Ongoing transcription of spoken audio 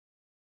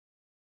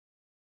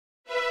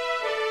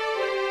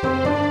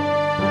Hello,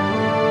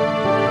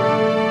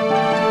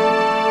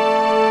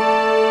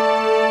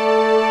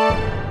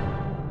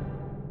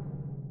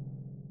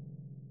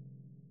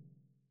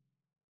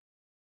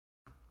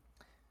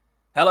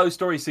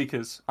 Story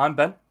Seekers. I'm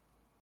Ben.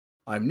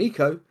 I'm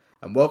Nico,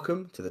 and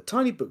welcome to the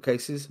Tiny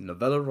Bookcases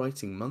Novella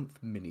Writing Month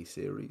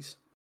mini-series.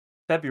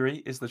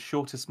 February is the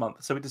shortest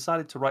month, so we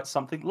decided to write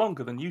something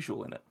longer than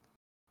usual in it.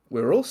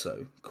 We're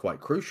also, quite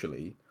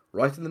crucially,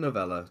 writing the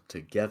novella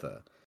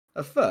together.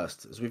 A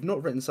first, as we've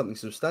not written something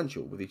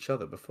substantial with each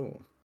other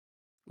before.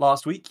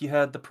 Last week you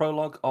heard the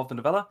prologue of the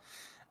novella,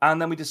 and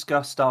then we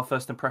discussed our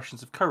first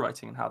impressions of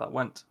co-writing and how that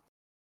went.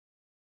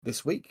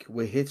 This week,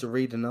 we're here to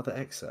read another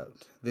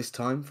excerpt, this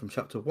time from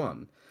Chapter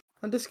 1,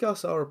 and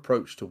discuss our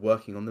approach to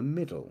working on the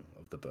middle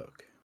of the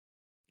book.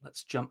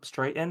 Let's jump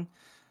straight in.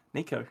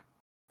 Nico,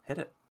 hit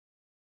it.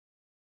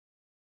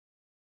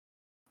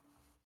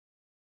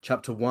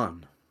 Chapter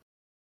 1,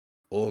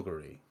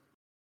 Augury,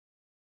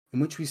 in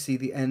which we see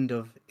the end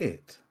of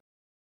It.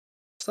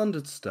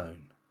 Sundered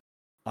stone,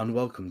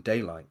 unwelcome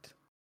daylight.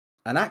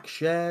 An axe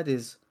shared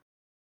is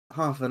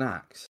half an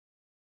axe.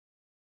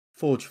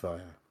 Forge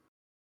fire.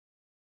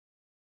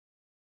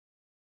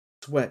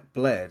 Sweat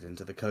bled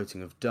into the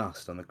coating of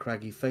dust on the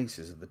craggy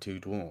faces of the two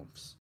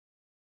dwarfs.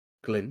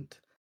 Glint,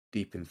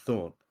 deep in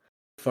thought,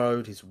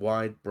 furrowed his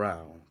wide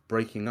brow,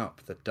 breaking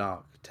up the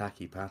dark,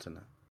 tacky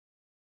patina.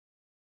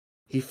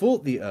 He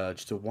fought the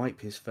urge to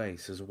wipe his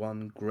face as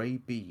one grey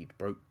bead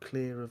broke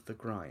clear of the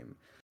grime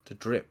to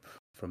drip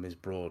from his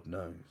broad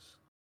nose.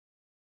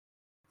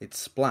 It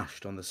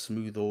splashed on the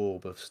smooth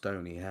orb of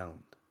stone he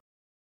held,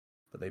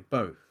 but they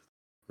both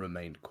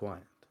remained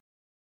quiet.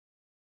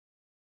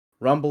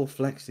 Rumble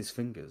flexed his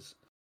fingers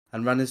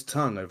and ran his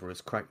tongue over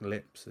his cracked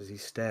lips as he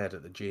stared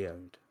at the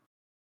geode.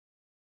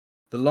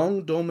 The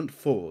long dormant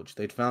forge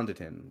they'd found it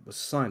in was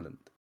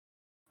silent,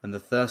 and the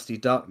thirsty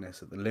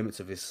darkness at the limits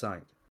of his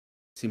sight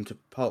seemed to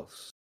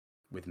pulse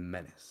with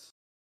menace.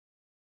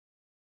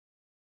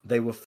 They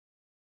were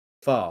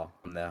far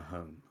from their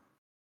home.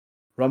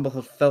 Rumble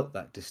had felt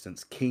that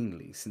distance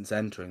keenly since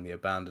entering the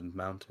abandoned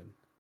mountain.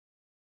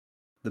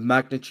 The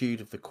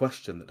magnitude of the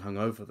question that hung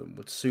over them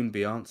would soon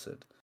be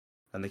answered,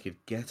 and they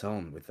could get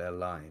on with their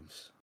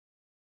lives.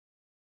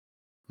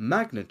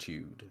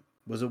 Magnitude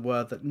was a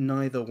word that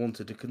neither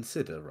wanted to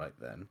consider right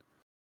then.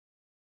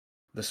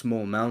 The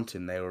small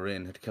mountain they were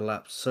in had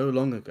collapsed so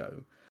long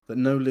ago that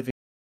no living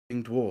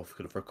dwarf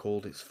could have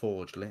recalled its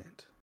forge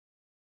lit.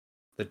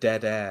 The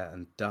dead air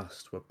and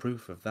dust were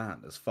proof of that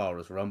as far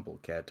as Rumble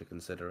cared to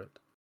consider it.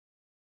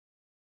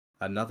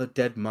 Another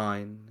dead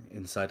mine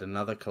inside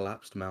another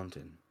collapsed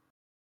mountain.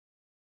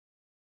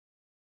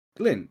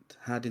 Glint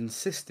had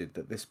insisted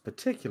that this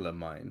particular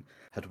mine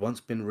had once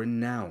been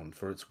renowned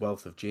for its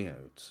wealth of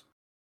geodes.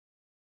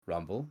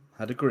 Rumble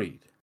had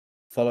agreed,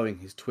 following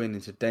his twin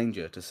into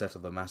danger to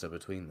settle the matter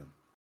between them.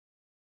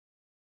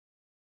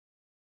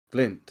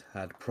 Glint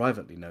had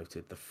privately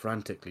noted the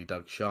frantically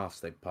dug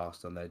shafts they'd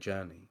passed on their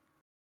journey.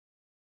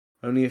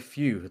 Only a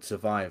few had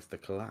survived the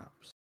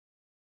collapse,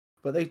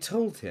 but they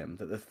told him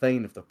that the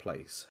Thane of the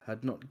place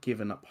had not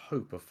given up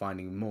hope of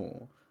finding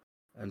more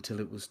until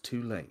it was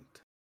too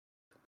late.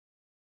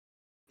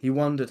 He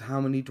wondered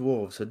how many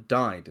dwarves had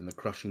died in the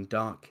crushing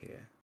dark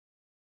here.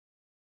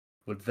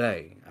 Would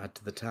they add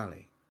to the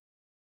tally?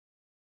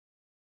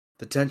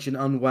 The tension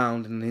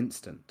unwound in an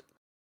instant,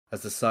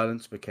 as the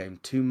silence became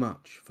too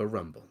much for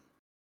Rumble.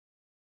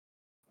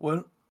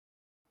 Well,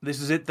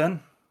 this is it then?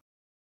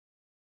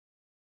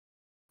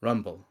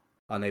 Rumble,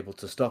 unable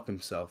to stop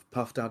himself,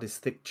 puffed out his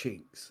thick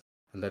cheeks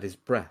and let his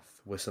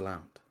breath whistle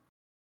out.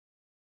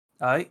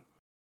 Aye.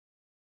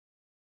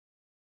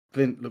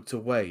 Glint looked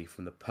away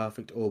from the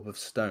perfect orb of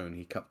stone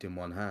he cupped in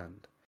one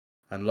hand,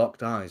 and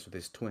locked eyes with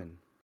his twin.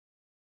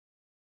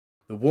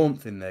 The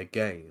warmth in their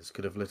gaze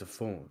could have lit a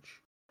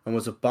forge, and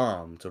was a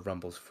balm to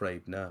Rumble's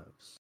frayed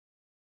nerves.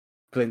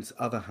 Glint's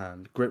other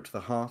hand gripped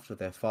the haft of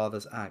their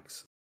father's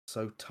axe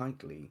so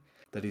tightly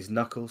that his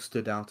knuckles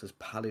stood out as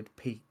pallid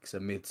peaks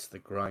amidst the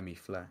grimy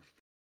flesh.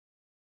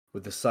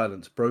 With the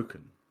silence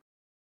broken,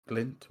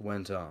 Glint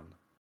went on.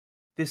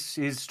 This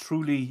is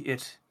truly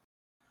it.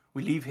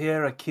 We leave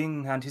here a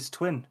king and his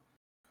twin.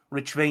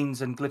 Rich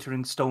veins and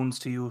glittering stones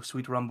to you,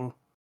 sweet Rumble.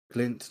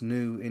 Glint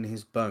knew in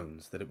his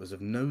bones that it was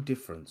of no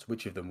difference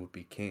which of them would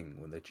be king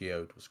when the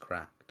geode was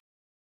cracked.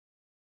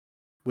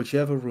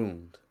 Whichever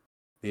ruled,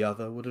 the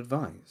other would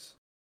advise.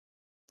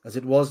 As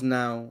it was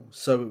now,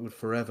 so it would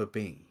forever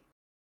be.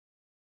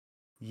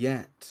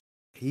 Yet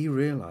he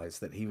realized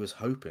that he was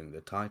hoping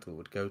the title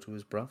would go to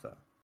his brother.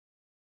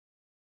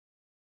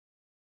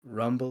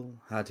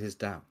 Rumble had his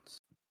doubts.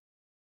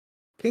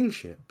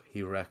 Kingship,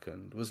 he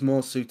reckoned, was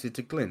more suited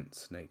to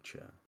Glint's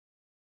nature.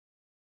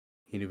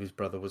 He knew his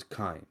brother was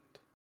kind,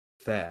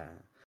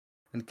 fair,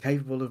 and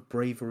capable of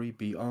bravery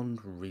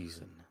beyond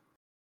reason.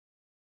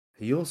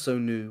 He also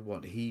knew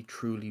what he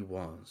truly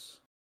was.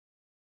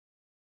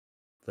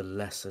 The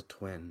lesser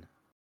twin.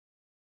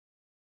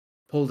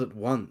 Pulled at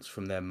once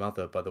from their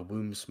mother by the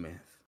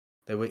womb-smith,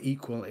 they were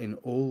equal in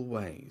all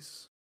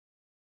ways,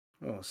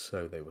 or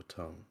so they were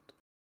told.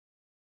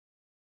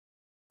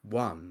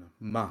 One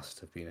must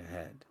have been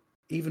ahead,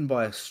 even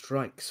by a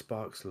strike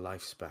spark's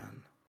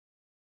lifespan.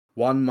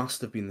 One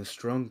must have been the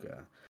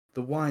stronger,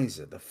 the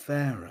wiser, the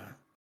fairer.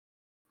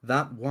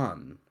 That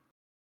one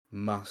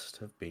must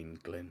have been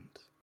Glint.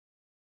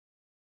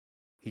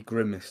 He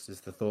grimaced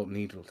as the thought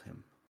needled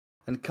him,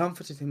 and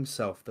comforted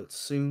himself that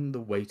soon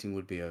the waiting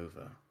would be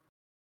over.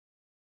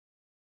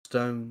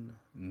 Stone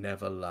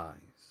never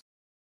lies.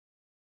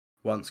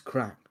 Once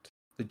cracked,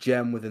 the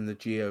gem within the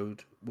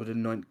geode would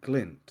anoint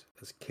Glint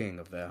as king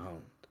of their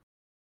hold.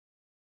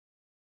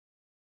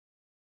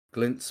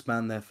 Glint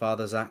spanned their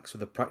father's axe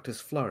with a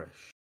practised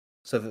flourish,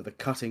 so that the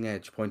cutting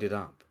edge pointed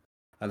up,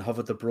 and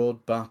hovered the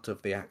broad butt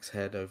of the axe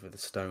head over the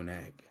stone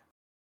egg.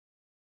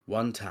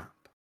 One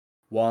tap,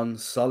 one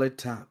solid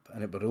tap,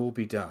 and it would all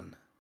be done.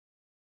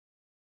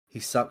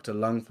 He sucked a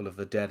lungful of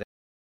the dead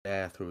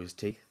air through his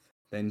teeth,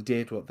 then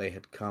did what they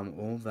had come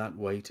all that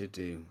way to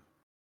do.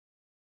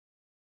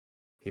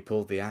 He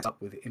pulled the axe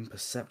up with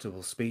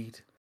imperceptible speed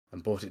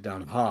and brought it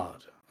down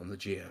hard on the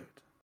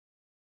geode.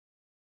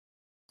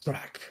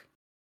 Crack!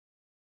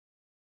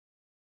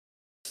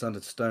 The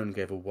sundered stone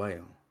gave a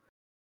wail,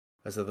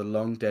 as though the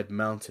long-dead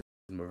mountain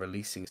were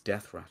releasing its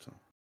death rattle.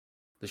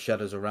 The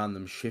shadows around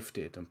them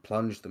shifted and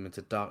plunged them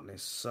into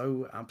darkness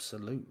so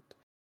absolute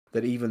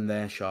that even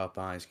their sharp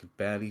eyes could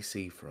barely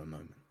see for a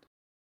moment.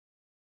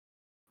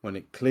 When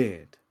it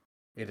cleared,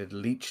 it had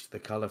leached the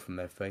colour from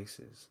their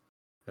faces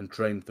and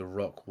drained the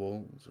rock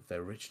walls of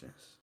their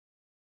richness.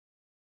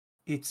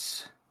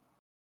 It's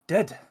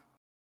dead.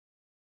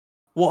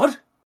 What?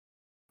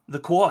 The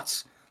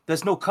quartz.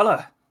 There's no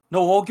colour,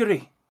 no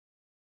augury.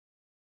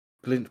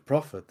 Glint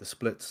proffered the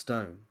split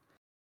stone.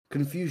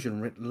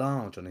 Confusion writ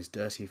large on his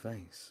dirty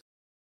face.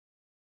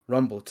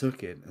 Rumble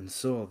took it and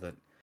saw that,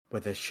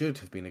 where there should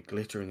have been a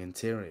glittering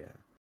interior,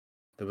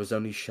 there was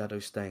only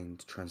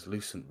shadow-stained,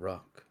 translucent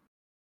rock.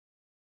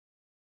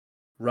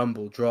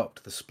 Rumble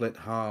dropped the split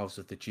halves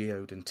of the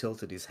geode and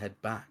tilted his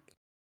head back.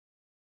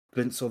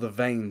 Glint saw the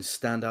veins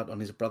stand out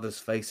on his brother's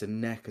face and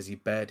neck as he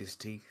bared his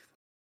teeth.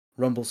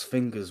 Rumble's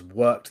fingers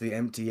worked the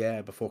empty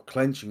air before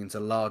clenching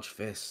into large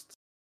fists.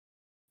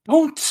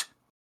 Don't!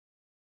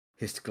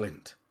 Hissed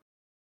Glint.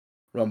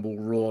 Rumble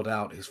roared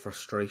out his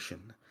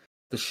frustration.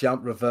 The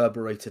shout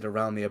reverberated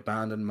around the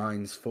abandoned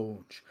mine's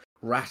forge,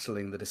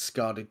 rattling the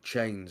discarded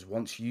chains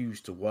once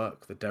used to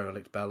work the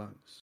derelict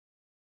bellows.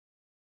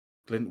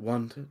 Glint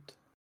wondered,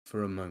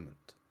 for a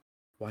moment,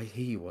 why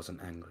he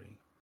wasn't angry.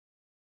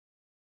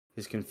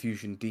 His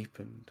confusion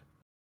deepened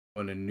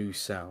when a new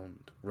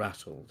sound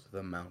rattled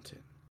the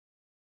mountain.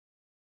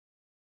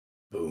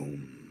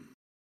 Boom!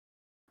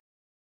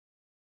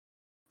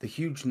 The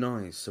huge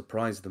noise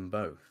surprised them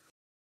both,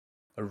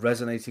 a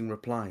resonating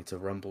reply to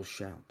Rumble's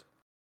shout.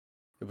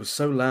 It was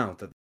so loud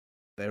that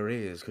their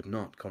ears could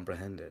not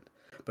comprehend it,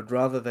 but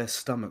rather their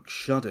stomachs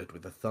shuddered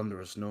with the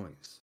thunderous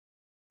noise.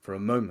 For a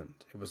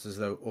moment it was as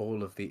though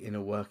all of the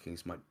inner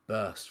workings might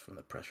burst from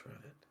the pressure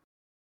of it.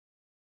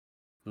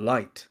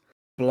 Light,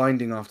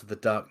 blinding after the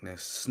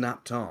darkness,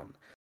 snapped on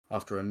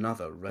after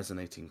another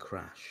resonating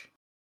crash,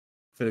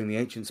 filling the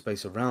ancient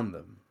space around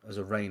them as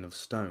a rain of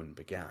stone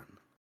began.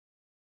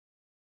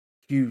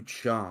 Huge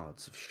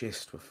shards of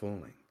schist were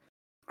falling,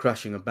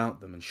 crashing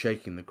about them and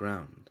shaking the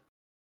ground.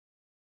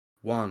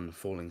 One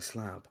falling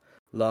slab,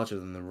 larger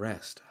than the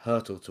rest,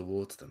 hurtled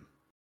towards them.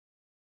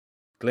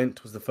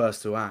 Glint was the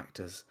first to act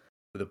as,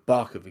 with a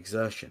bark of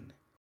exertion,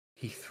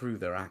 he threw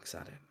their axe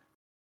at it.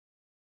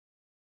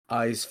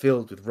 Eyes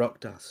filled with rock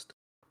dust,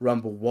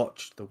 Rumble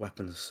watched the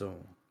weapon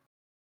soar.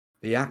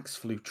 The axe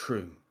flew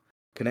true,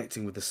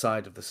 connecting with the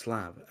side of the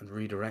slab and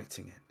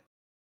redirecting it.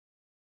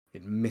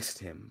 It missed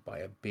him by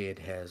a beard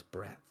hair's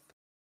breadth,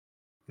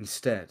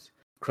 instead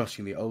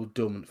crushing the old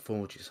dormant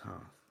forge's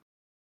hearth.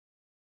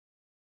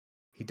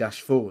 He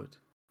dashed forward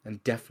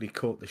and deftly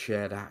caught the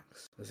shared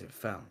axe as it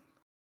fell.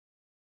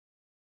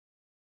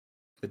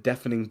 The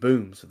deafening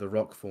booms of the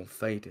rockfall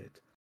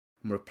faded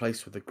and were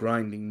replaced with the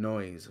grinding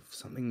noise of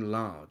something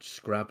large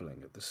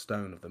scrabbling at the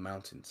stone of the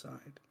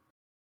mountainside.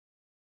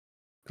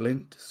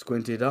 Glint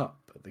squinted up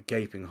at the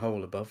gaping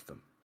hole above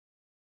them.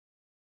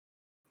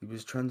 He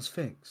was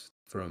transfixed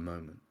for a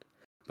moment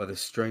by the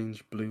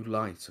strange blue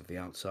light of the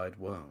outside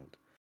world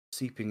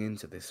seeping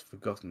into this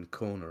forgotten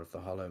corner of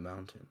the hollow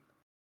mountain.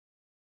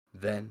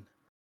 Then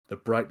the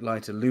bright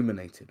light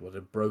illuminated what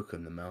had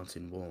broken the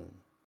mountain wall.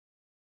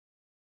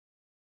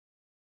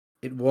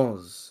 It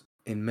was,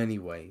 in many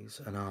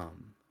ways, an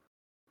arm,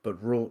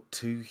 but wrought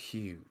too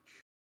huge.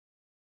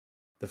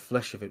 The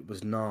flesh of it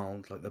was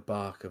gnarled like the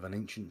bark of an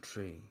ancient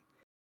tree,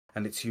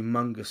 and its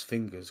humongous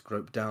fingers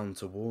groped down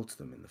towards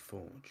them in the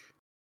forge.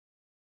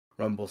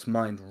 Rumble's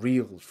mind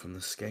reeled from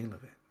the scale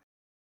of it.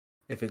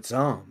 If its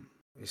arm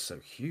is so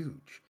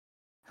huge,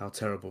 how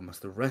terrible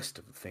must the rest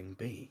of the thing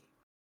be?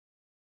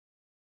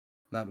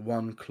 That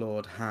one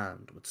clawed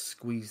hand would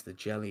squeeze the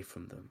jelly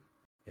from them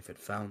if it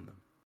found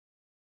them.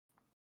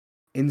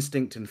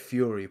 Instinct and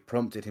fury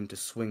prompted him to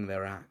swing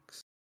their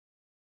axe.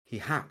 He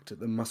hacked at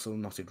the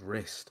muscle-knotted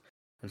wrist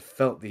and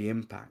felt the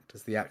impact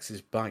as the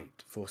axe's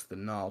bite forced the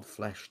gnarled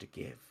flesh to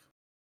give.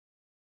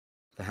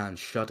 The hand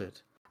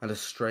shuddered, and a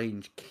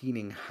strange,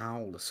 keening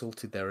howl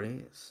assaulted their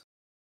ears.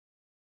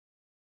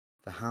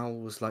 The howl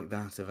was like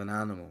that of an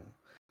animal,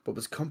 but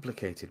was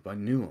complicated by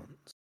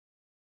nuance,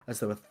 as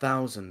though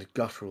 1,000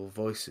 guttural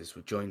voices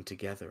were joined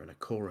together in a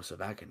chorus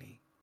of agony.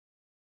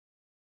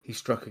 He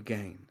struck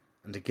again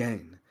and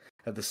again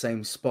at the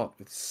same spot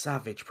with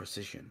savage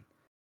precision,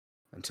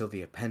 until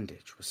the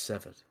appendage was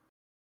severed.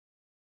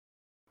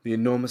 The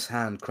enormous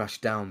hand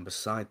crashed down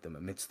beside them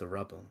amidst the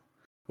rubble,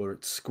 where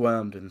it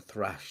squirmed and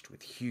thrashed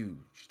with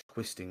huge,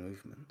 twisting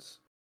movements.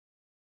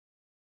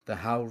 The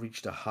howl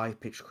reached a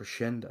high-pitched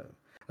crescendo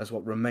as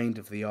what remained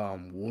of the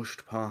arm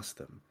whooshed past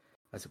them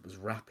as it was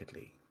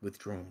rapidly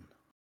withdrawn.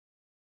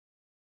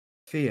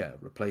 Fear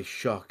replaced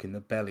shock in the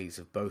bellies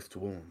of both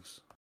dwarves.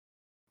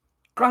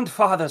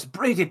 "Grandfather's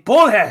braided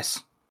bull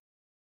hairs!"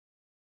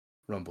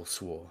 Rumble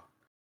swore,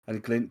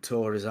 and Glint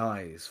tore his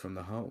eyes from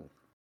the hole.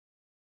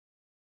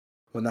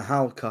 When the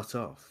howl cut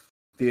off,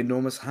 the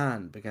enormous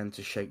hand began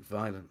to shake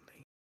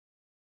violently.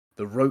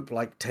 The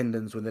rope-like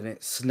tendons within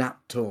it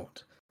snapped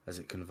taut as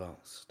it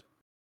convulsed.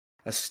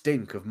 A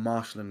stink of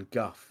marshland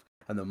guff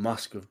and the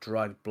musk of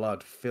dried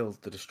blood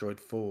filled the destroyed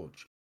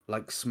forge,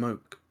 like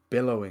smoke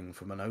billowing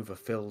from an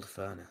overfilled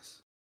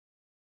furnace.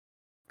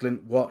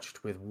 Glint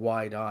watched with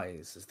wide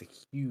eyes as the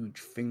huge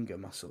finger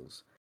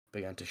muscles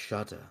began to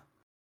shudder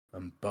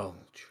and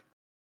bulge.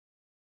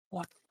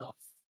 What the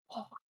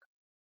fuck?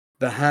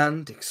 The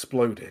hand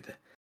exploded.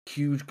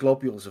 Huge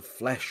globules of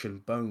flesh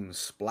and bone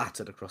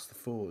splattered across the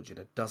forge in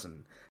a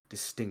dozen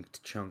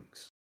distinct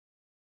chunks.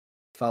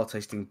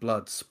 Foul-tasting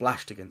blood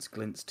splashed against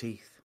Glint's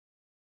teeth.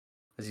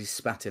 As he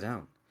spat it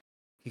out,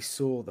 he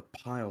saw the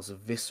piles of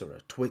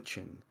viscera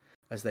twitching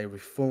as they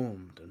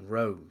reformed and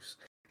rose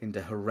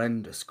into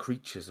horrendous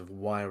creatures of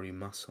wiry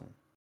muscle.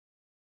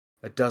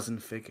 A dozen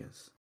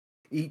figures,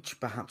 each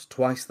perhaps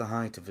twice the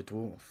height of a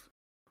dwarf,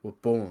 were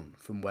born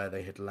from where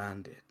they had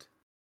landed.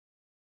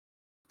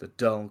 The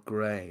dull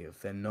grey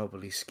of their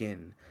knobbly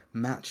skin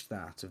matched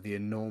that of the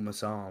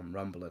enormous arm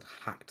Rumble had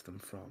hacked them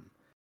from,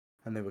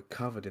 and they were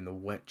covered in the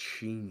wet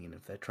sheen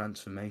of their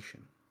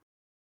transformation.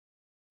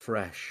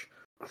 Fresh,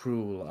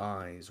 cruel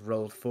eyes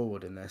rolled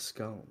forward in their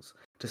skulls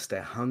to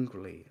stare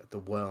hungrily at the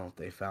world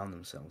they found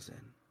themselves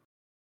in.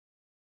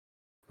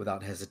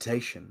 Without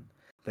hesitation,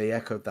 they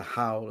echoed the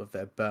howl of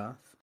their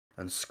birth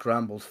and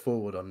scrambled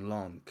forward on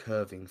long,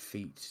 curving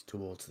feet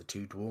towards the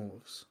two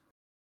dwarves.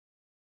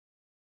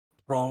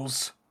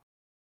 "Trolls,"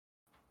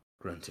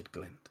 grunted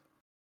Glint.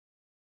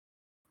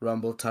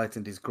 Rumble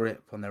tightened his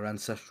grip on their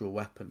ancestral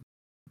weapon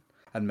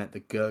and met the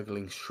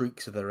gurgling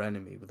shrieks of their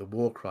enemy with a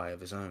war cry of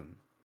his own.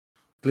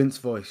 Glint's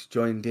voice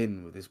joined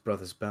in with his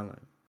brother's bellow,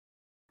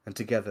 and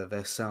together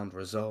their sound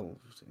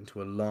resolved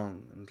into a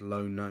long and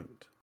low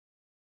note.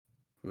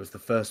 It was the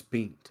first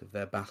beat of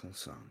their battle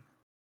song.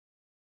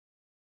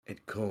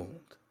 It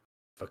called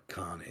for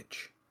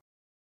carnage.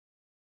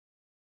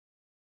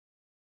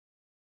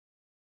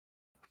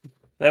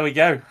 There we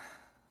go.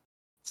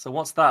 So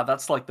what's that?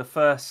 That's like the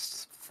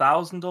first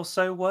 1,000 or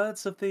so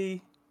words of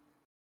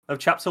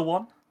chapter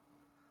 1?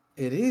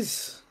 It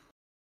is.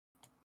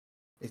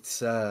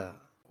 It's,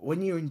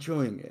 when you're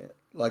enjoying it,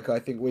 like I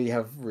think we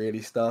have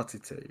really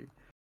started to.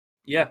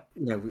 Yeah.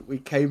 You know, we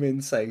came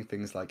in saying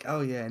things like,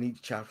 oh yeah, and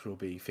each chapter will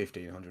be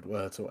 1,500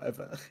 words or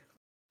whatever.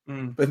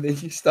 But then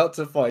you start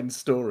to find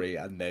story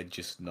and they're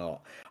just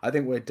not. I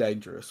think we're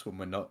dangerous when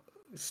we're not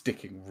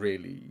sticking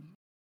really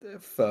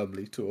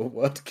firmly to a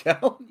word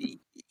count.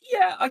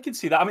 Yeah, I can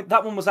see that. I mean,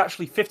 that one was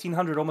actually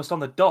 1,500 almost on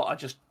the dot. I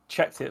just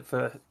checked it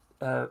for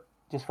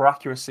just for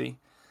accuracy.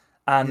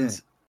 And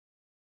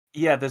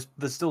yeah, there's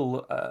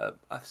still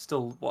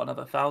what,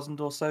 another 1,000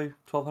 or so,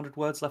 1,200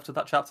 words left of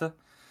that chapter.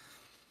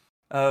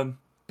 But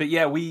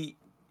yeah,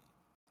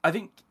 I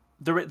think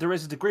there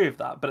is a degree of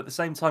that, but at the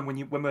same time,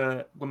 when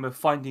we're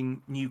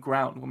finding new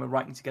ground, when we're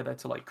writing together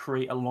to like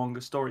create a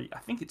longer story, I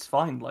think it's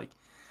fine. Like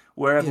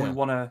wherever we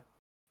want to,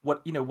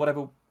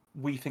 whatever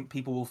we think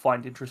people will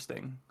find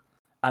interesting,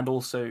 and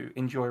also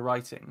enjoy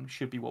writing,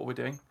 should be what we're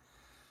doing.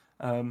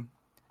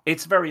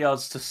 It's very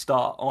us to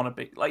start on a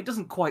big, like it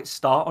doesn't quite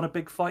start on a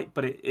big fight,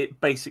 but it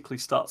basically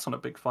starts on a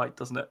big fight,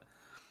 doesn't it?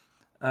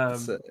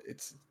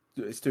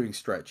 It's doing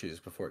stretches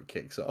before it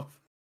kicks off.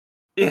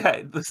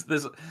 Yeah,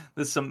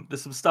 there's some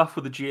stuff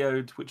with the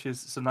geode, which is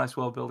some nice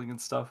world building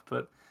and stuff,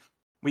 but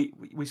we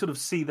sort of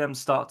see them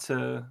start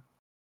to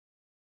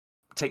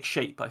take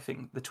shape. I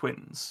think the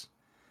twins,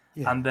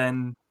 and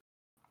then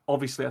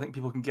obviously I think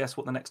people can guess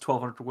what the next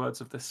 1,200 words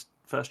of this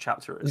first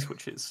chapter is,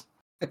 which is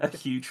a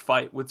huge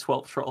fight with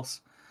 12 trolls.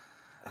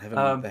 They have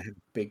a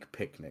big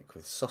picnic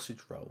with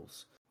sausage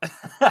rolls.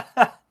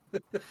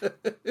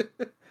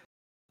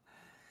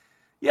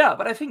 Yeah,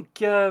 but I think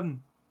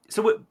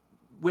so.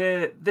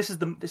 This is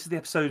the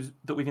episode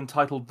that we've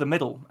entitled "The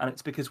Middle," and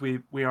it's because we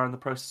are in the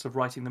process of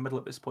writing the middle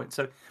at this point.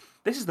 So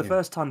this is the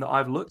first time that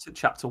I've looked at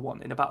chapter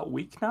 1 in about a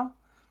week now.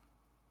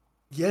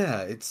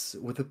 Yeah, it's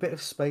with a bit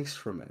of space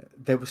from it.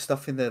 There was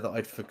stuff in there that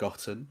I'd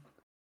forgotten,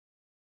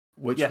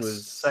 which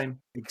was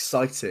same.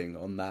 exciting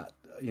on that,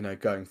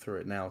 going through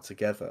it now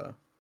together.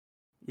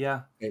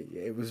 Yeah.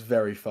 It was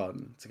very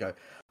fun to go,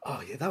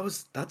 oh yeah,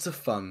 that's a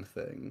fun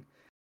thing.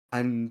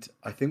 And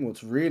I think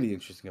what's really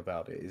interesting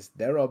about it is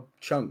there are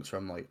chunks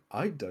where I'm like,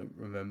 I don't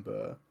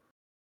remember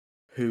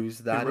whose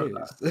Who that wrote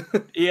is.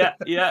 that? Yeah,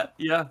 yeah,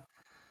 yeah.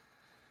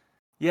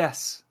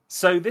 Yes.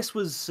 So this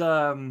was.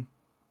 I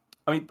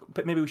mean,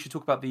 but maybe we should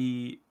talk about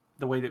the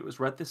way that it was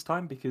read this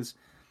time, because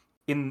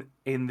in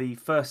the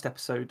first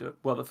episode,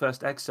 well, the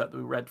first excerpt that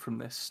we read from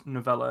this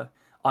novella,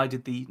 I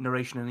did the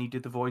narration and he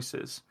did the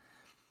voices,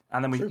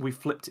 and then True. we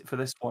flipped it for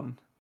this one.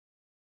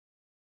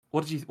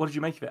 What did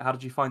you make of it? How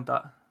did you find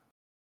that?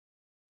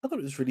 I thought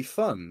it was really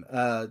fun.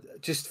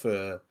 Just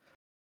for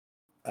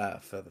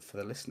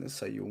the listeners,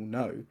 so you all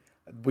know,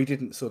 we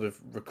didn't sort of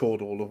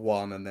record all of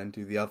one and then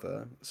do the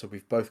other. So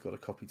we've both got a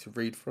copy to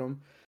read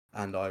from,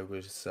 and I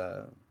would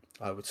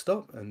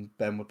stop, and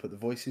Ben would put the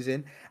voices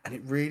in, and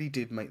it really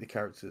did make the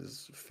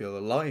characters feel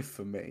alive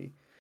for me,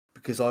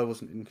 because I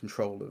wasn't in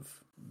control of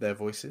their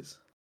voices.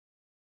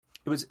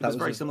 It That was was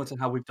very a similar to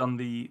how we've done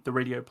the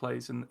radio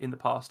plays in the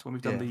past, when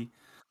we've done yeah.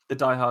 the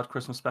Die Hard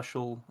Christmas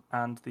special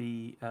and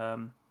the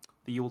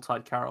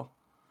Yuletide Carol.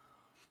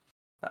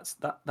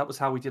 That was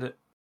how we did it,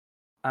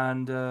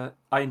 and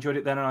I enjoyed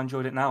it then, and I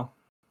enjoyed it now.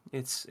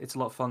 It's a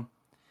lot of fun.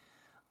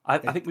 I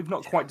think we've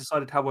not quite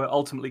decided how we're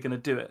ultimately going to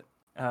do it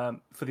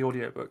for the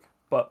audiobook,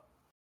 but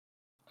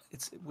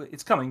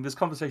it's coming. There's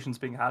conversations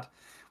being had,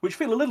 which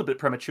feel a little bit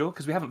premature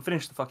because we haven't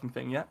finished the fucking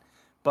thing yet,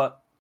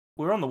 but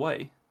we're on the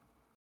way.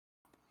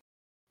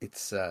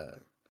 It's I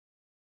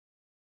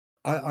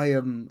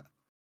am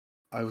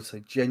I would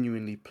say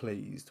genuinely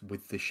pleased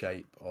with the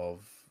shape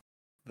of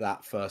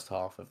that first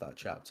half of that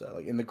chapter.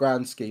 Like, in the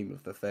grand scheme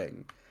of the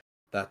thing,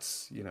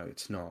 that's,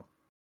 it's not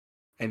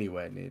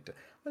anywhere near.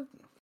 I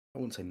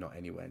wouldn't say not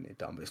anywhere near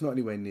done, but it's not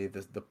anywhere near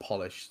the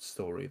polished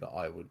story that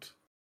I would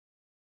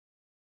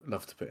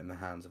love to put in the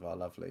hands of our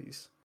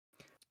lovelies.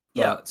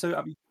 Yeah, But so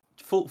I mean,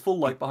 full it,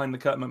 light behind the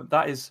curtain moment.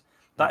 That is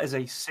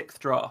a sixth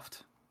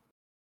draft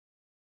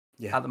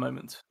yeah, at the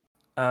moment.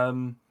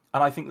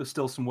 And I think there's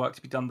still some work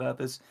to be done there.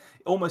 There's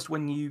almost,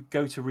 when you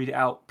go to read it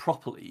out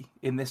properly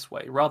in this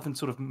way, rather than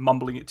sort of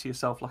mumbling it to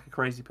yourself like a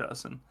crazy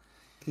person.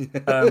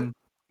 rumbling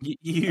it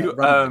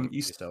to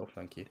yourself.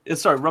 Thank you.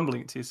 Sorry,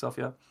 rumbling it to yourself.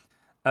 Yeah.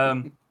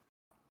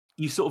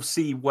 You sort of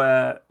see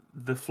where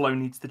the flow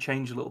needs to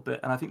change a little bit,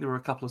 and I think there were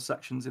a couple of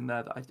sections in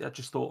there that I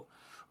just thought,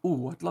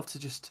 "Ooh, I'd love to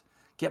just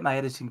get my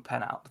editing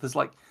pen out." There's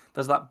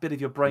that bit of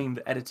your brain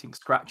that editing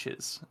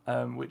scratches,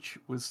 which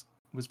was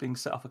being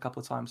set off a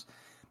couple of times,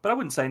 but I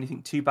wouldn't say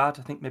anything too bad.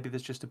 I think maybe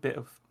there's just a bit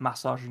of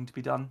massaging to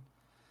be done.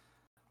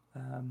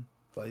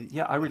 But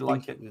Yeah, I I really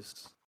think like it it.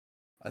 was.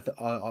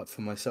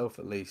 For myself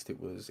at least,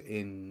 it was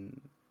in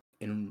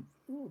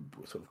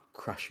sort of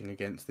crashing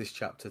against this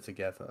chapter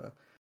together,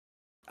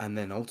 and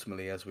then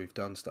ultimately, as we've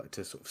done, started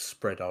to sort of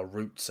spread our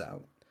roots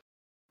out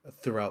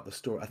throughout the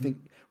story. I think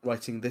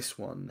writing this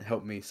one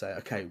helped me say,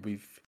 okay, we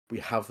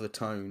have the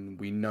tone,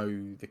 we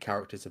know the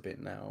characters a bit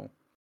now,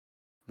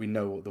 we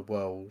know what the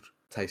world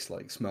tastes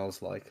like,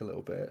 smells like a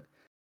little bit.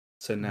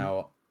 So Mhm.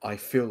 now I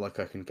feel like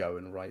I can go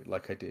and write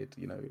like I did,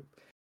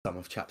 some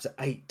of chapter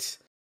 8,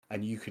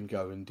 and you can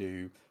go and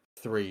do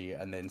 3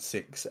 and then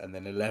 6 and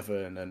then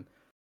 11,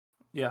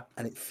 Yeah,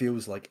 and it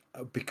feels like,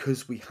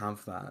 because we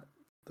have that,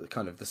 the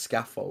kind of the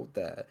scaffold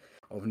there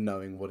of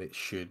knowing what it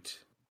should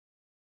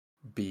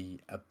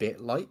be a bit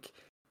like,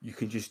 you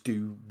can just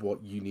do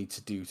what you need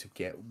to do to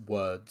get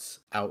words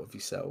out of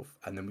yourself,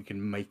 and then we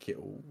can make it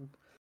all,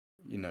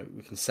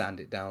 we can sand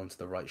it down to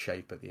the right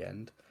shape at the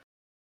end.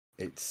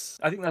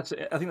 I think that's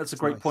a It's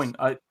great nice. point.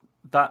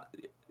 That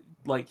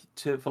like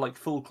to for like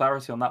full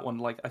clarity on that one.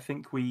 Like, I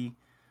think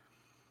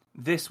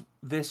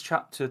this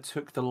chapter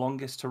took the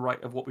longest to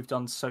write of what we've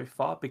done so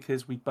far,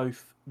 because we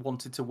both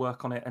wanted to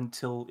work on it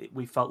until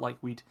we felt like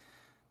we'd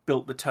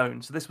built the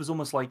tone. So this was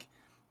almost like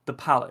the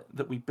palette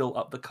that we built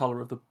up the color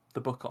of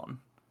the book on,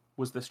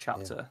 was this Yeah.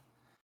 chapter.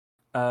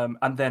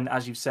 And then,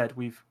 as you've said,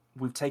 we've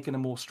taken a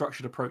more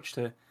structured approach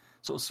to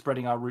sort of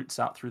spreading our roots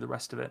out through the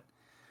rest of it,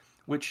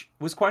 which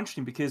was quite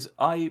interesting, because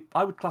I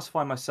would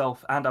classify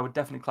myself, and I would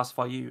definitely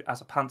classify you,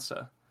 as a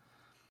pantser.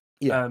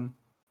 Yeah. Um,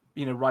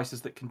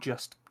 writers that can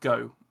just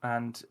go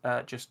and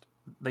just,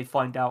 they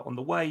find out on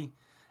the way.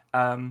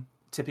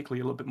 Typically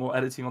a little bit more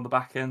editing on the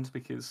back end,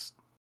 because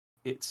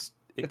it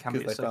can Because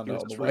be a they found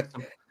out on the circuitous way.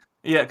 route.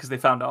 Yeah, because they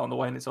found out on the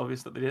way, and it's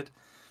obvious that they did.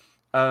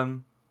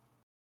 Um,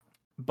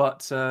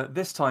 but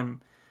this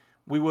time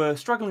we were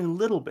struggling a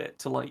little bit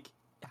to like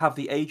have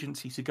the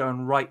agency to go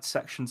and write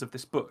sections of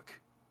this book.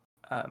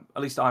 At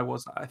least I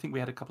was. I think we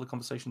had a couple of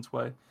conversations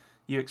where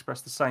you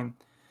expressed the same.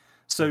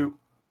 So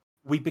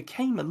we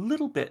became a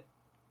little bit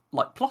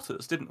like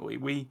plotters, didn't we?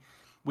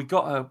 We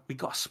got a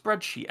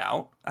spreadsheet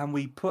out, and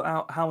we put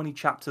out how many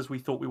chapters we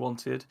thought we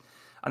wanted,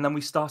 and then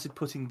we started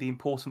putting the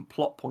important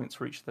plot points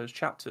for each of those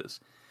chapters.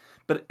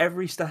 But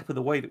every step of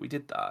the way that we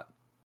did that,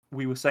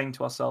 we were saying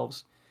to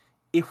ourselves,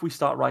 if we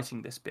start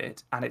writing this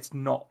bit and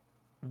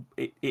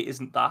it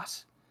isn't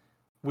that,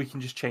 we can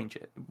just change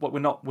it. But we're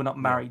not Yeah.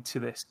 married to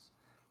this,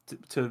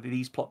 to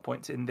these plot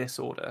points in this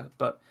order.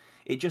 But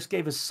it just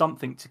gave us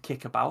something to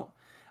kick about.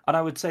 And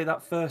I would say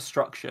that first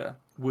structure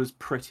was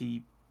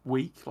pretty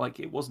weak. Like,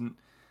 it wasn't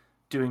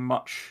doing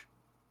much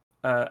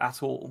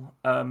at all.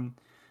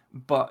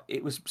 But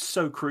it was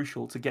so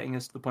crucial to getting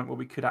us to the point where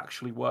we could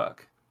actually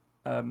work.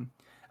 And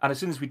as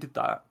soon as we did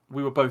that,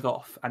 we were both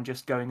off and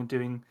just going and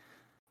doing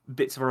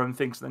bits of our own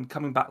things, and then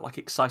coming back like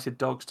excited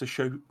dogs to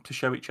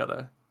show each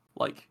other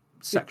like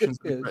sections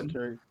Yeah, we've it's written.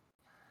 true.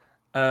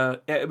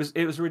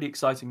 It was really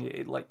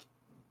exciting.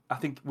 I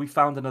think we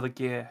found another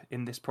gear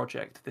in this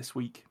project this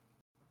week,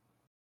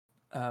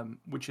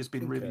 which has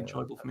been really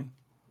enjoyable for me.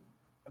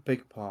 A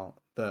big part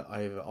that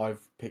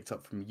I've picked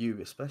up from you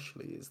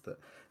especially is that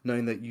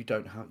knowing that you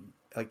don't have,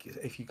 like,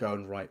 if you go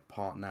and write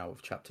part now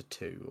of chapter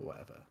 2 or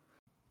whatever,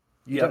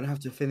 you don't have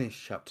to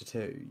finish chapter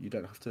 2. You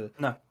don't have to.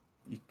 No.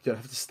 You don't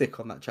have to stick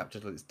on that chapter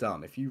till it's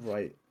done. If you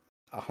write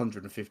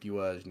 150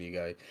 words and you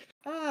go,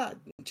 do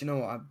you know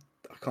what?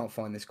 I can't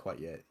find this quite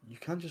yet. You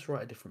can just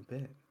write a different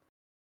bit.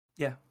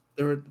 Yeah.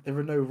 There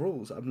are no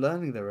rules. I'm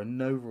learning there are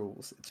no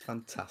rules. It's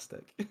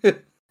fantastic.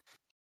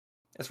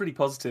 It's really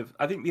positive.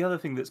 I think the other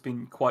thing that's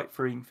been quite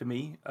freeing for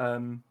me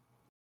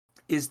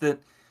is that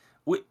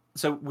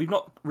we've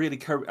not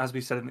really as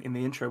we said in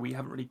the intro, we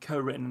haven't really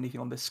co-written anything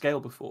on this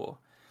scale before.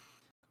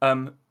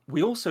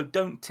 We also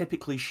don't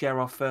typically share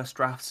our first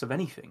drafts of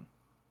anything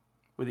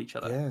with each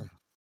other. Yeah.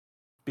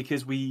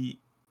 Because we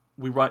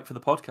write for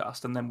the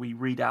podcast and then we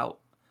read out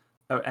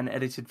an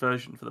edited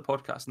version for the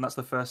podcast, and that's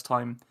the first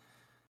time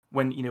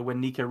when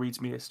Nico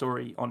reads me a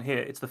story on here,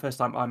 it's the first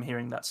time I'm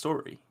hearing that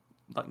story,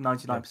 like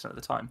 99% of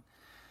the time.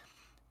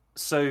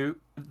 So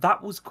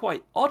that was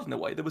quite odd in a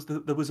way. There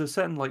was a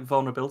certain like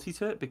vulnerability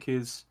to it,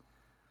 because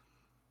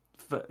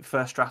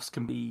first drafts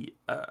can be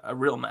a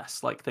real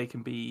mess. Like, they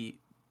can be,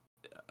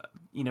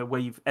 where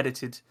you've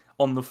edited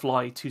on the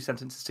fly 2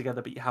 sentences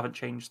together, but you haven't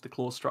changed the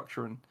clause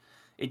structure, and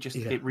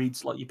it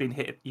reads like you've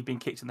been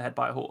kicked in the head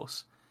by a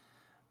horse.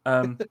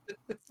 At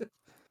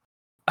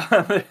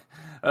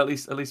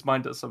least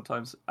mine does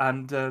sometimes,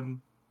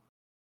 and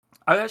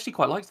I actually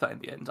quite liked that in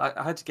the end.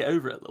 I had to get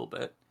over it a little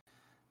bit,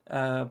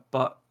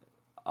 but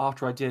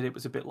after I did, it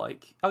was a bit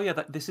like, oh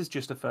yeah, this is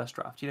just a first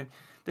draft.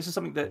 This is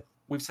something that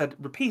we've said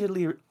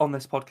repeatedly on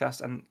this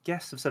podcast, and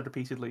guests have said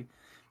repeatedly,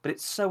 but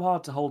it's so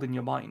hard to hold in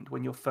your mind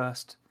when you're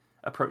first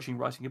approaching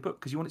writing a book,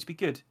 because you want it to be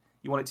good.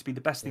 You want it to be the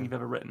best thing you've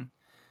ever written.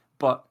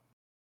 But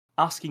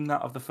asking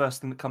that of the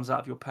first thing that comes out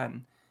of your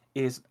pen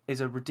is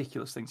a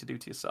ridiculous thing to do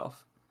to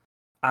yourself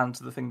and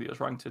to the thing that you're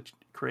trying to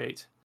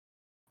create.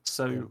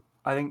 So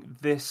I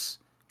think this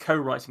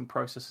co-writing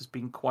process has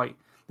been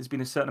there's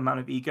been a certain amount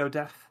of ego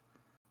death.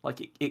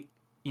 Like,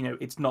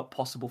 it's not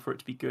possible for it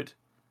to be good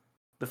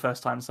the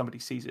first time somebody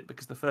sees it,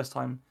 because the first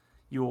time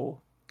your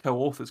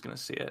co-author's going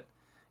to see it,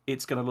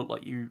 it's going to look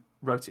like you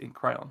wrote it in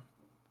crayon.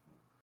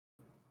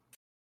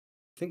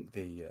 I think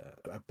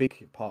a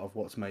big part of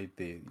what's made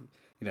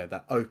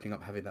that opening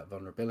up, having that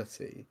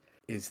vulnerability,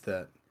 is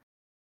that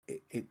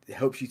it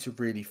helps you to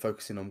really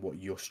focus in on what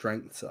your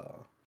strengths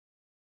are.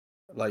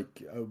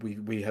 Like,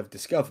 we have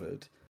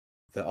discovered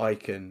that I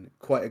can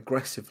quite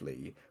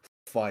aggressively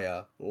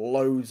fire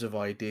loads of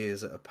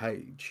ideas at a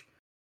page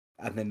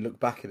and then look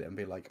back at it and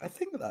be like, I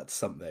think that's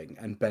something.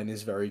 And Ben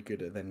is very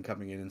good at then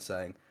coming in and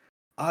saying,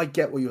 I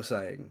get what you're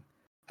saying,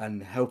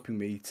 and helping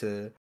me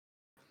to,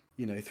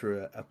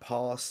 through a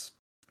pass,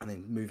 and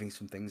then moving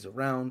some things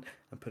around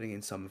and putting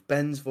in some of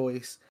Ben's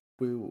voice.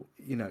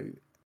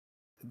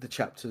 The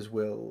chapters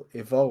will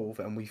evolve,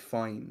 and we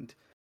find,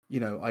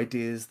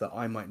 ideas that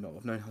I might not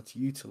have known how to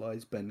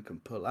utilize, Ben can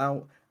pull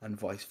out, and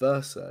vice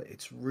versa.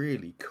 It's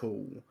really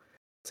cool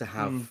to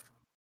have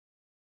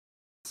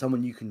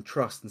someone you can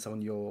trust and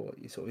someone you're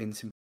sort of in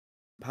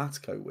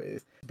simpatico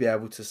with, to be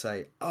able to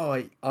say,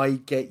 oh, I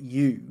get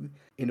you,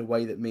 in a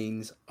way that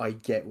means I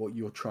get what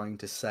you're trying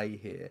to say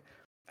here.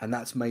 And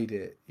that's made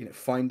it,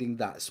 finding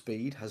that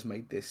speed has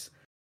made this,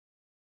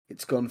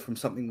 it's gone from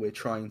something we're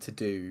trying to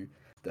do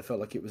that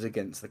felt like it was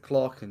against the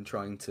clock and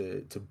trying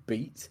to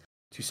beat,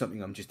 to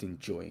something I'm just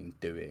enjoying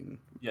doing.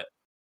 Yeah,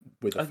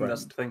 with a I friend. Think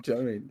that's the thing. Do you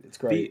know what I mean? It's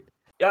great.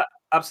 Yeah,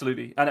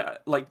 absolutely. And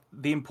like,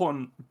 the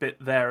important bit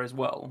there as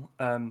well,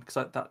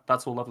 because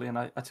that's all lovely, and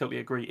I totally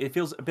agree. It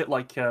feels a bit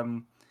like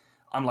I'm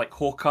like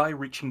Hawkeye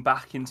reaching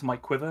back into my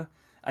quiver,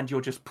 and you're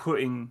just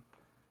putting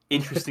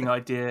interesting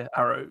idea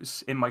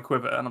arrows in my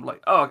quiver, and I'm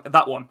like, oh,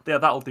 that one, yeah,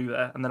 that'll do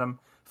there, and then I'm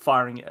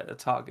firing it at a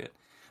target.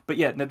 But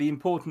yeah, no, the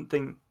important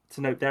thing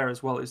to note there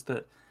as well is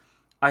that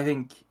I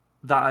think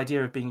that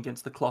idea of being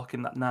against the clock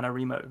in that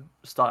NaNoWriMo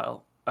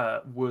style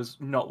was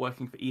not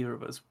working for either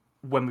of us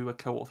when we were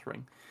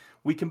co-authoring.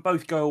 We can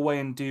both go away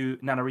and do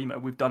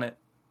NaNoWriMo. We've done it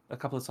a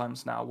couple of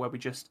times now, where we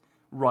just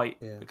write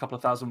a couple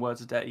of thousand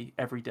words a day,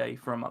 every day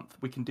for a month.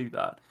 We can do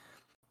that.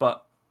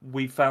 But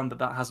we found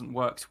that hasn't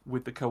worked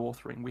with the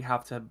co-authoring. We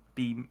have to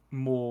be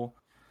more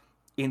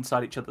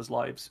inside each other's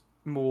lives,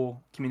 more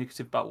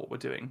communicative about what we're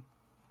doing,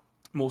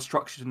 more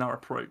structured in our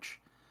approach.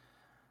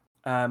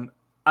 And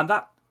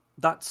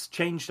that's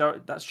changed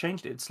it.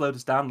 It slowed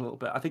us down a little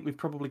bit. I think we've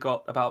probably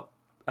got about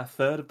a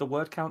third of the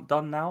word count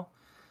done now,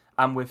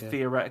 and we're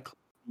theoretically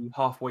the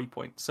halfway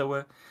point. So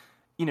we're,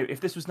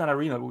 if this was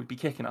NaNoWriMo, we'd be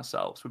kicking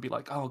ourselves. We'd be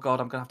like, oh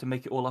god, I'm gonna have to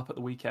make it all up at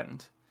the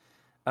weekend.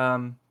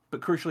 But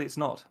crucially, it's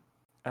not.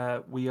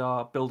 We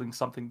are building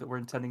something that we're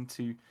intending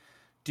to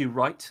do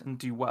right and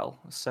do well.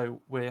 So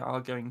we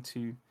are going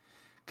to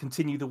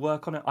continue the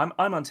work on it.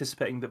 I'm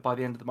anticipating that by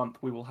the end of the month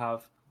we will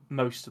have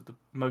most of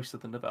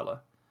the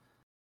novella.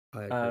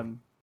 I agree.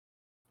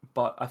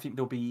 But I think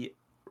there'll be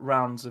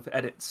rounds of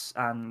edits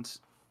and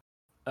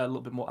a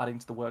little bit more adding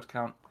to the word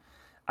count,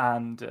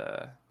 and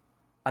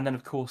then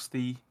of course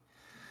the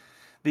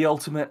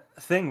ultimate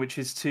thing, which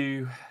is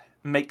to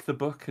make the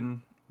book,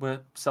 and we're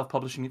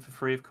self-publishing it for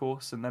free, of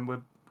course, and then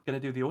we're going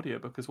to do the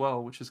audiobook as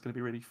well, which is going to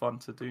be really fun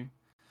to do.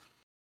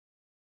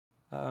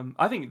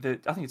 I think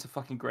it's a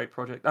fucking great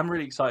project. I'm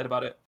really excited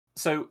about it.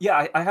 So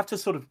yeah, I have to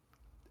sort of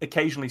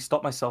occasionally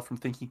stop myself from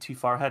thinking too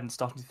far ahead and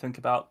starting to think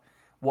about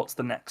what's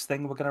the next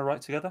thing we're going to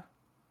write together.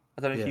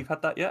 I don't know if you've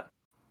had that yet.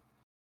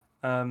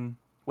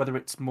 Whether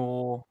it's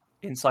more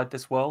inside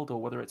this world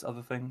or whether it's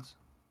other things.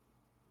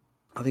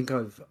 I think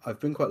I've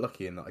been quite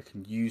lucky in that I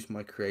can use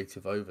my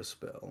creative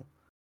overspill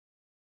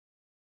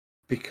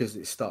because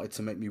it started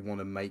to make me want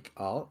to make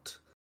art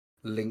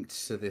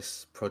linked to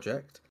this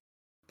project.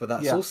 But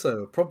that's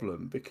also a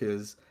problem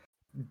because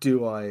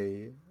do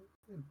I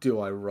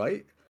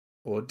write,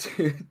 or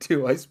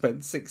do I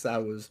spend 6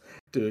 hours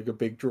doing a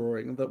big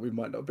drawing that we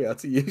might not be able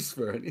to use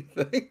for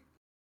anything?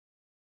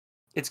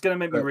 It's going to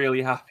make me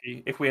really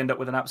happy if we end up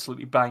with an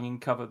absolutely banging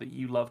cover that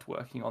you loved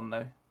working on,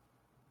 though.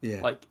 Yeah.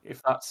 Like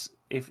if that's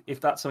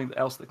something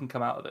else that can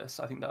come out of this,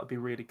 I think that would be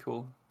really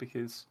cool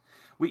because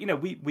we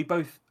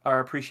both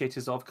are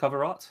appreciators of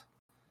cover art.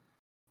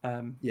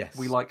 Yes.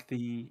 We like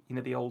the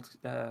old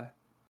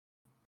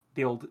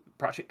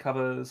Pratchett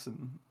covers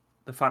and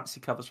the fancy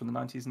covers from the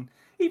 90s, and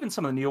even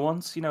some of the newer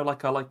ones.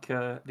 Like I like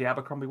the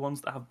Abercrombie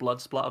ones that have blood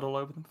splattered all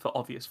over them for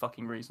obvious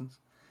fucking reasons.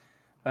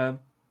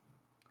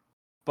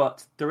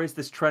 But there is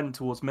this trend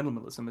towards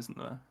minimalism, isn't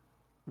there?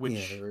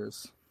 Which there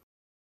is.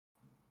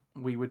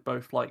 We would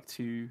both like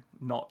to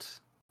not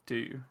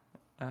do.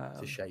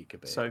 To shake a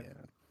bit. So,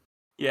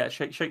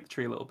 shake the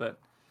tree a little bit.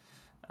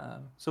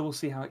 So we'll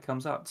see how it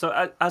comes out.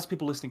 So as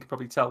people listening can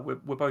probably tell, we're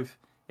both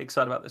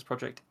excited about this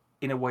project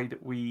in a way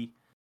that we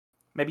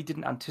maybe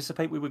didn't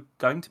anticipate we were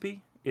going to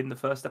be in the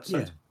first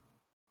episode.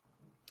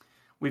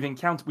 Yeah.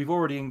 We've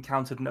already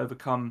encountered and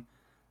overcome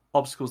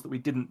obstacles that we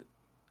didn't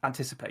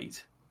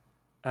anticipate.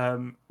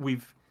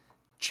 We've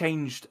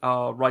changed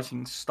our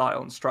writing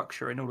style and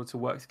structure in order to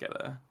work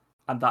together,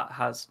 and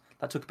that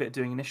took a bit of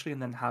doing initially,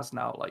 and then has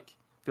now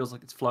feels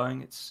like it's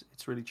flowing. It's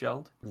really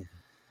gelled,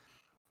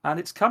 and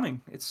it's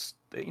coming. It's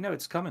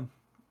coming.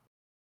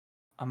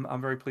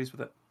 I'm very pleased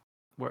with it,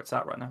 where it's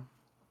at right now.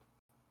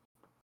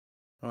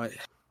 Right.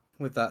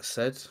 With that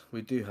said,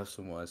 we do have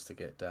some words to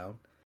get down.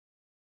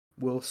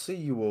 We'll see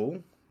you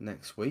all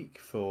next week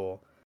for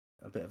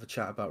a bit of a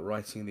chat about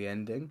writing the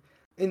ending.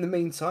 In the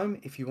meantime,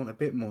 if you want a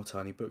bit more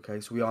Tiny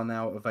Bookcase, we are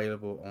now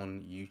available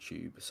on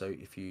YouTube. So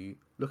if you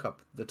look up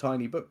The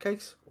Tiny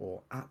Bookcase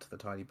or at The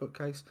Tiny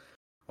Bookcase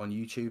on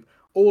YouTube,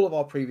 all of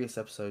our previous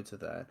episodes are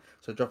there.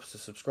 So drop us a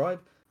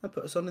subscribe and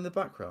put us on in the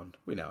background.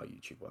 We know how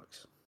YouTube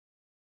works.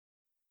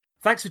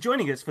 Thanks for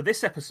joining us for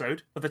this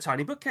episode of The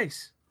Tiny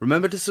Bookcase.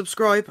 Remember to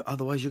subscribe,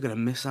 otherwise you're going to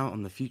miss out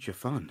on the future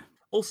fun.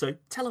 Also,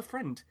 tell a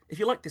friend. If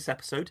you like this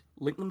episode,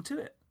 link them to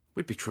it.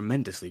 We'd be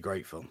tremendously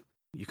grateful.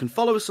 You can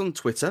follow us on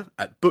Twitter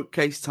at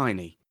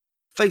BookcaseTiny,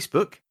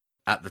 Facebook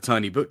at The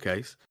Tiny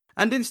Bookcase,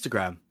 and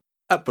Instagram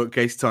at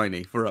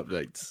BookcaseTiny for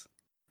updates.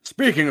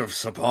 Speaking of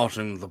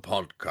supporting the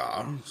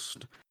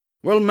podcast,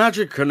 well,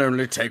 magic can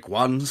only take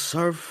one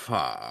so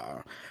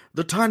far.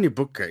 The Tiny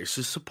Bookcase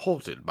is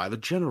supported by the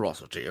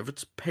generosity of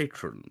its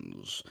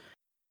patrons.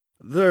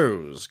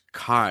 Those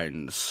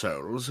kind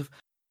souls have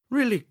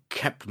really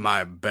kept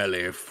my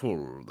belly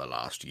full the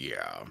last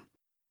year.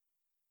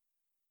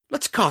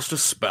 Let's cast a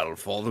spell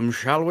for them,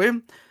 shall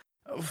we?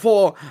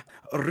 For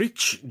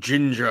rich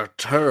ginger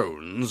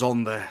tones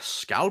on their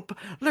scalp,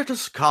 let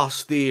us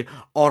cast the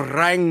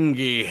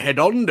Orangi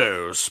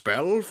Hedondo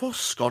spell for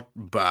Scott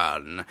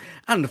Byrne.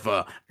 And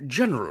for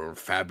general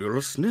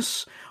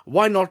fabulousness,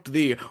 why not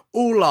the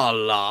Ooh La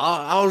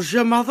La, How's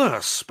Your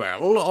Mother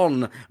spell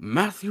on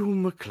Matthew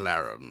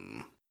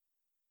McLaren?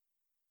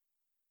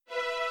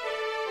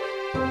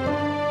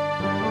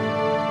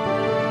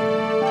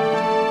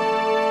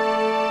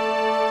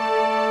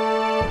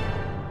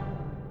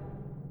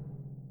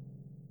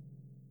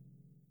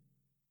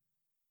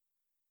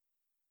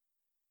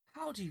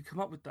 How do you come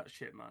up with that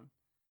shit, man?